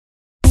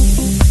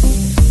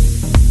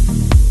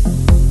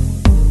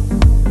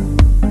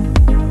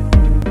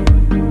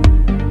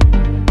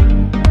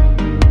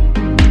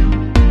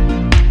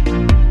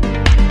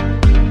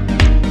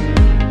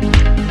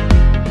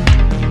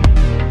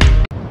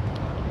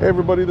Hey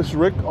everybody, this is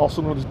Rick,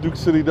 also known as Duke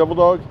City Devil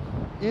Dog.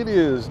 It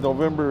is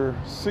November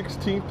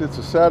 16th, it's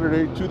a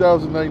Saturday,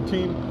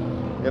 2019,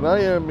 and I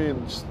am in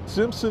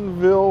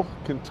Simpsonville,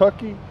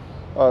 Kentucky.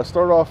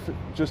 Start off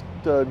just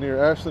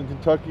near Ashland,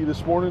 Kentucky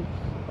this morning,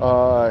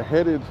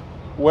 headed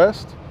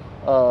west.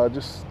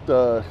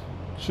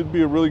 Should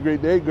be a really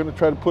great day. Going to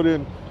try to put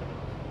in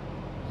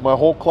my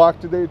whole clock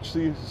today,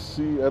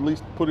 see at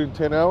least put in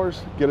 10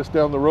 hours, get us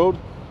down the road.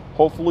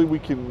 Hopefully we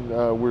can,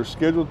 we're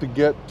scheduled to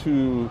get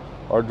to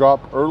our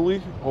drop early.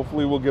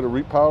 Hopefully we'll get a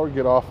repower,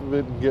 get off of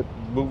it and get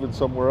moving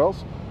somewhere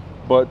else.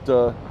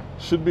 But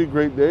should be a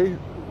great day.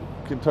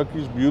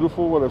 Kentucky's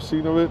beautiful, what I've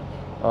seen of it.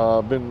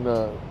 Been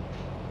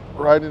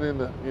riding in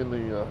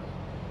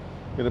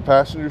the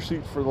passenger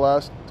seat for the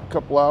last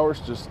couple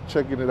hours, just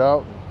checking it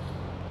out, and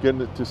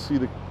getting it to see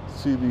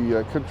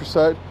the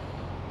countryside.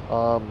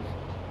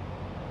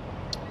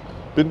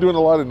 Been doing a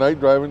lot of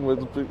night driving.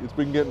 It's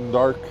been getting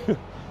dark,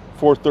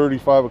 4:30,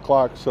 5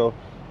 o'clock. So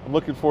I'm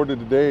looking forward to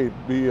today.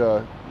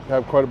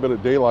 Have quite a bit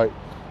of daylight,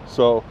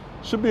 so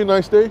should be a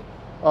nice day.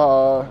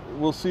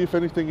 We'll see if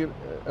anything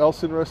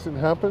else interesting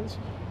happens.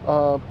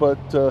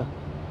 But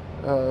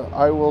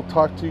I will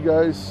talk to you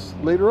guys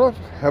later on.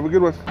 Have a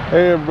good one.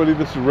 Hey everybody,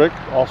 this is Rick,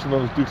 also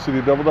known as Duke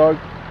City Devil Dog.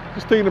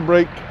 Just taking a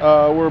break.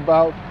 We're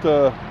about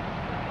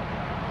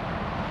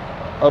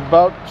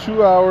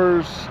 2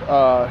 hours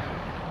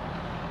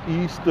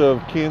east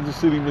of Kansas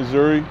City,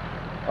 Missouri.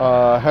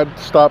 Had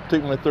to stop,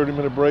 take my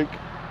 30-minute break.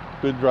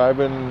 Been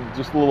driving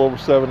just a little over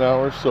 7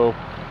 hours, so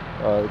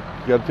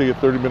you got to take a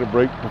 30-minute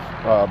break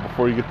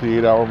before you get to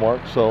the 8-hour mark.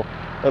 So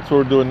that's what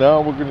we're doing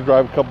now. We're going to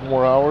drive a couple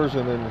more hours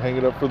and then hang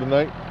it up for the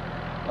night.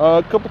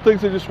 A couple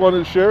things I just wanted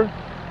to share.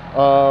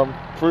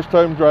 First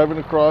time driving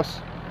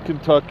across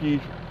Kentucky.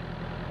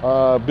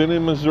 Been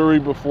in Missouri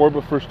before,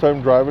 but first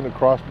time driving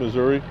across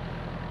Missouri.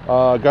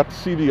 Got to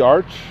see the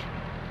arch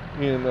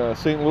in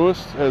St.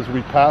 Louis as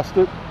we passed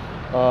it.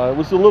 It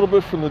was a little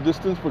bit from the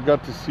distance, but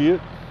got to see it.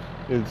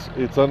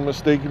 It's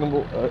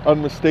unmistakable.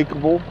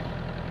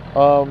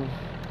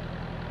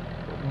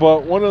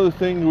 But one of the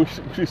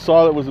things we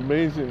saw that was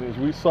amazing is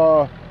we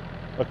saw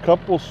a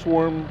couple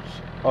swarms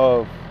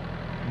of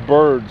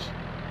birds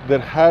that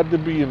had to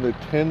be in the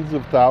tens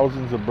of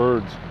thousands of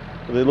birds.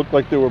 They looked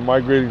like they were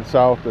migrating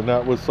south, and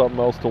that was something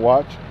else to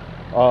watch.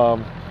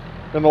 And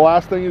the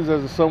last thing is,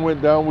 as the sun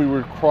went down, we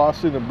were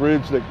crossing a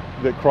bridge that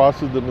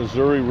crosses the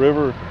Missouri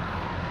River,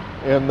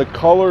 and the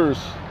colors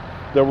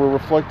that were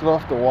reflected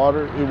off the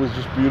water, it was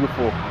just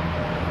beautiful.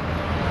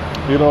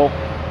 You know,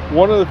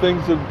 one of the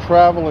things of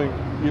traveling,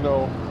 you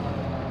know,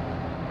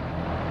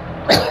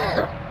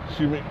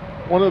 excuse me,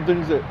 one of the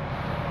things that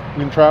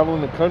in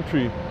traveling the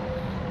country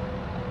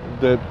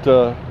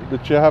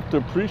that you have to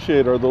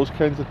appreciate are those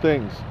kinds of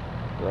things.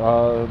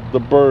 The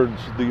birds,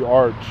 the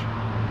arch,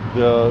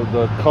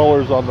 the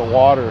colors on the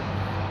water.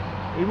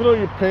 Even though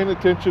you're paying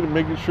attention and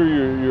making sure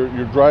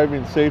you're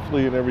driving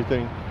safely and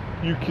everything,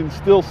 you can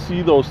still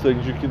see those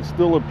things. You can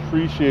still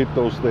appreciate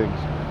those things,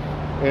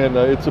 and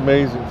it's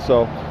amazing.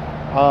 So,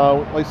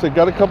 like I said,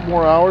 got a couple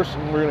more hours,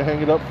 and we're gonna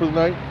hang it up for the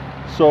night.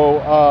 So,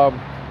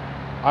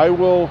 I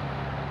will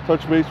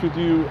touch base with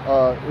you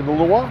in a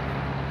little while.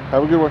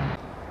 Have a good one.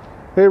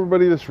 Hey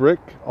everybody, this is Rick,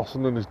 also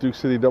known as Duke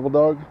City Devil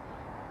Dog.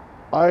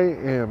 I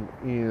am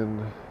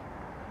in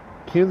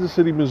Kansas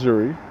City,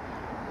 Missouri.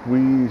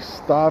 We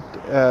stopped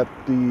at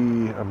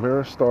the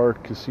Ameristar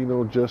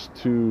Casino just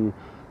to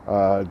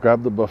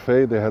grab the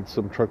buffet. They had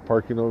some truck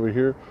parking over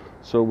here,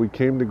 so we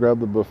came to grab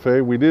the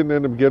buffet. We didn't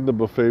end up getting the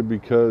buffet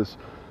because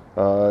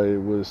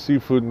it was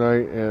seafood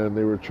night and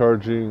they were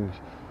charging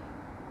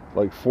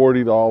like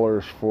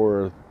 $40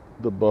 for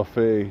the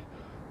buffet,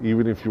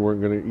 even if you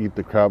weren't going to eat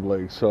the crab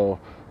legs. So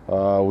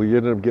we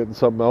ended up getting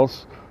something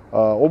else.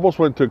 Almost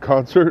went to a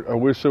concert. I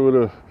wish I would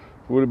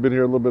have been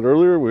here a little bit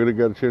earlier. We would have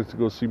got a chance to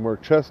go see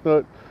Mark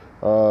Chestnut.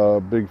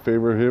 Big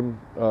favor of him.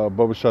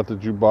 Bubba Shot the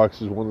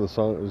Jukebox is one of the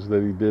songs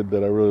that he did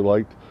that I really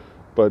liked.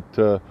 But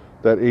that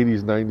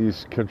 80s,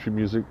 90s country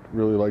music,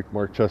 really liked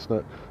Mark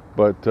Chestnut.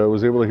 But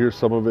was able to hear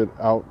some of it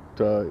out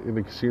in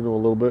the casino a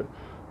little bit,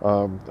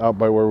 out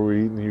by where we were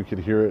eating. You could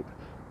hear it.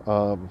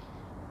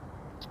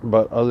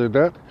 But other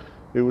than that,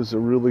 it was a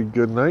really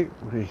good night.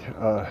 We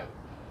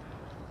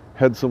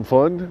had some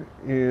fun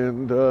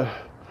and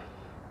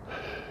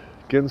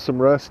getting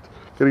some rest.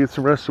 Got to get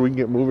some rest so we can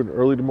get moving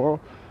early tomorrow.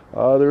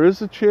 There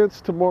is a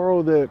chance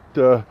tomorrow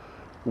that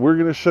we're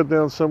going to shut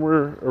down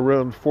somewhere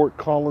around Fort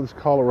Collins,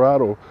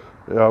 Colorado,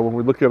 when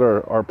we look at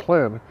our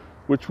plan,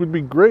 which would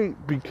be great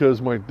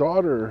because my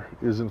daughter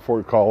is in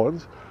Fort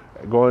Collins,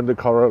 going to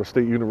Colorado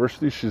State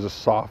University. She's a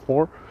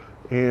sophomore,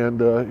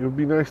 and it would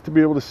be nice to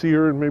be able to see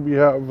her and maybe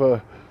have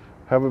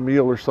a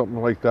meal or something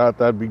like that.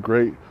 That'd be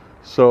great.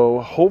 So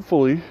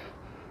hopefully,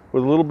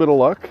 with a little bit of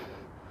luck,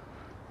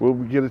 we'll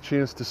get a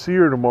chance to see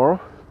her tomorrow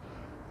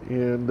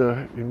and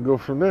go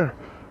from there.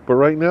 But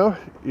right now,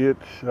 it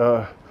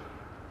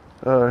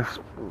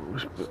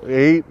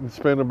ate and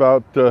spent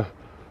about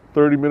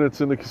 30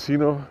 minutes in the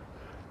casino,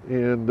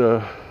 and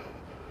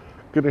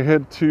gonna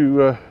head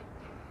to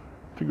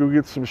go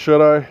get some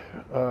shut-eye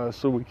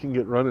so we can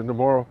get running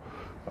tomorrow.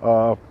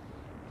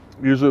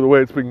 Usually the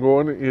way it's been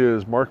going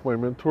is Mark, my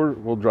mentor,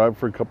 will drive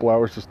for a couple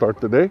hours to start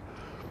the day,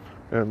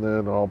 and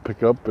then I'll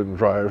pick up and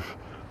drive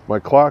my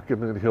clock,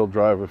 and then he'll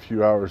drive a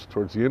few hours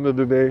towards the end of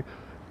the day,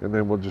 and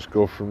then we'll just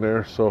go from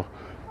there. So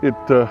it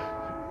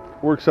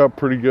works out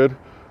pretty good.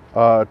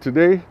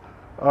 Today,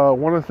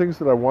 one of the things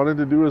that I wanted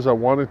to do is I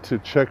wanted to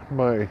check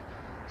my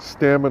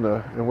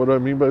stamina. And what do I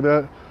mean by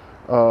that?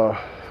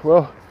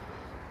 Well,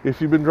 if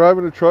you've been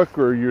driving a truck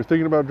or you're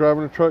thinking about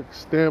driving a truck,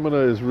 stamina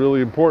is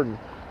really important.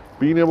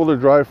 Being able to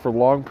drive for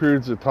long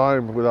periods of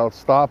time without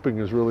stopping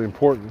is really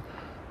important.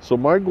 So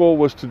my goal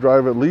was to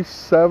drive at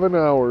least 7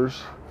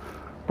 hours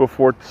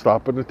before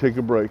stopping to take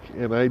a break,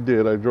 and I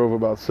did. I drove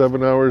about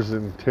 7 hours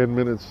and 10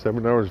 minutes,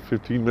 7 hours and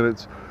 15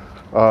 minutes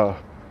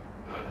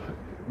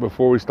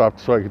before we stopped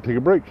so I could take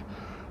a break.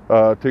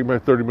 Take my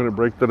 30-minute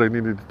break that I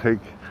needed to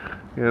take,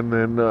 and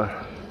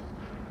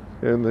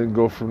then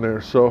go from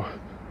there. So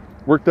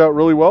worked out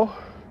really well,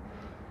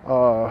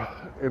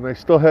 and I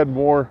still had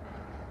more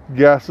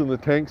gas in the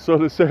tank, so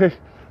to say,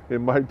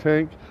 in my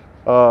tank,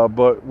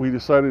 but we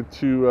decided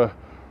to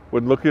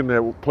when looking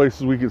at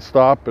places we could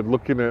stop and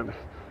looking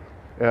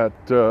at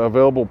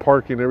available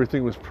parking,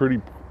 everything was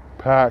pretty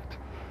packed,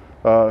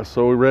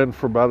 so we ran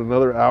for about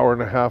another hour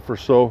and a half or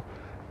so,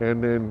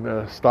 and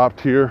then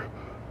stopped here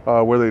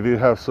where they did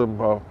have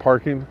some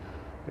parking,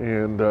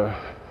 and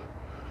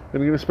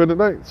gonna spend the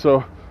night.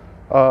 So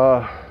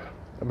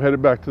I'm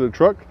headed back to the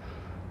truck,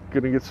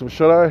 gonna get some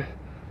shut-eye,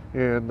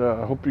 and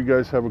I hope you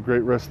guys have a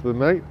great rest of the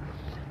night.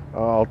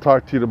 I'll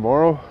talk to you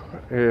tomorrow,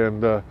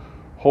 and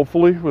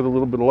hopefully with a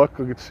little bit of luck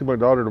I'll get to see my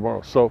daughter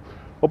tomorrow. So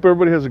hope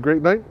everybody has a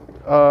great night.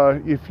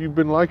 If you've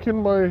been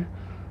liking my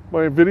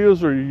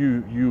videos, or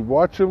you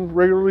watch them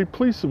regularly,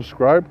 please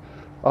subscribe.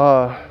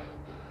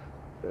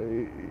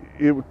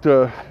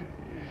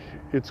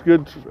 It's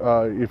good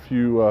if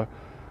you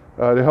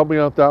to help me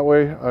out that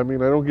way. I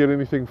mean, I don't get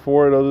anything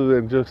for it other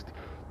than just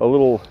a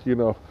little,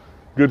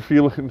 good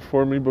feeling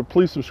for me, but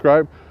please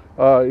subscribe.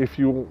 If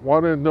you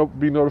want to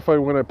be notified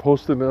when I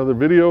post another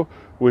video,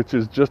 which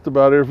is just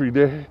about every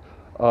day,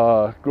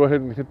 go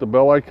ahead and hit the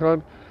bell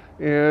icon.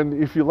 And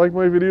if you like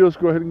my videos,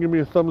 go ahead and give me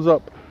a thumbs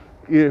up.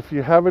 If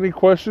you have any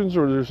questions,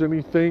 or there's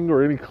anything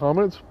or any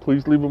comments,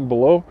 please leave them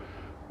below.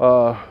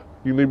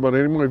 You can leave them on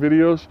any of my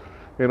videos,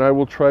 and I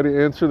will try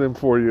to answer them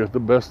for you the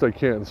best I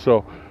can.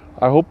 So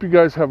I hope you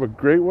guys have a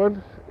great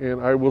one,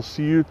 and I will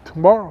see you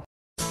tomorrow.